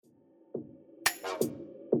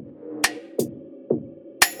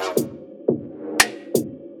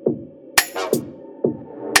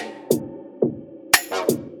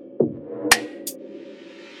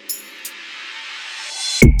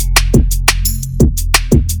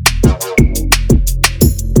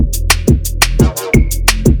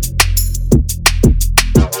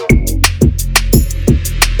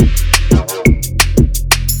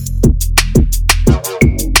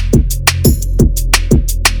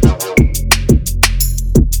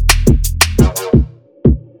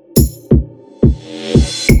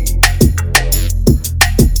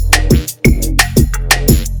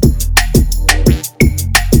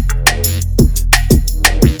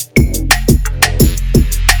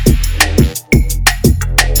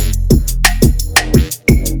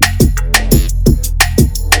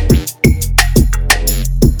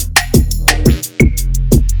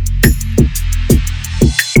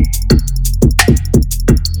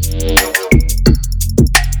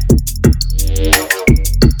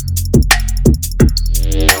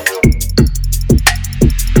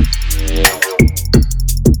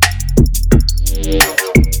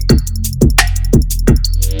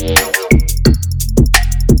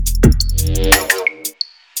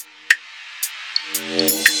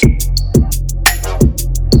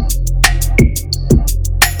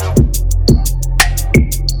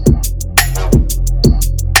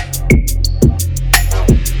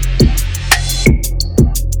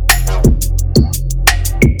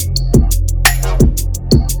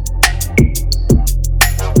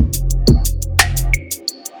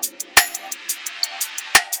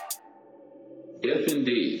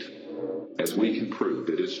as we can prove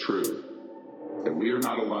it is true, that we are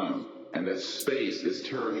not alone, and that space is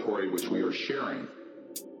territory which we are sharing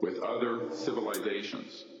with other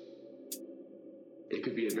civilizations, it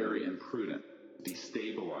could be a very imprudent,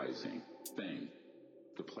 destabilizing thing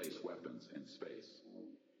to place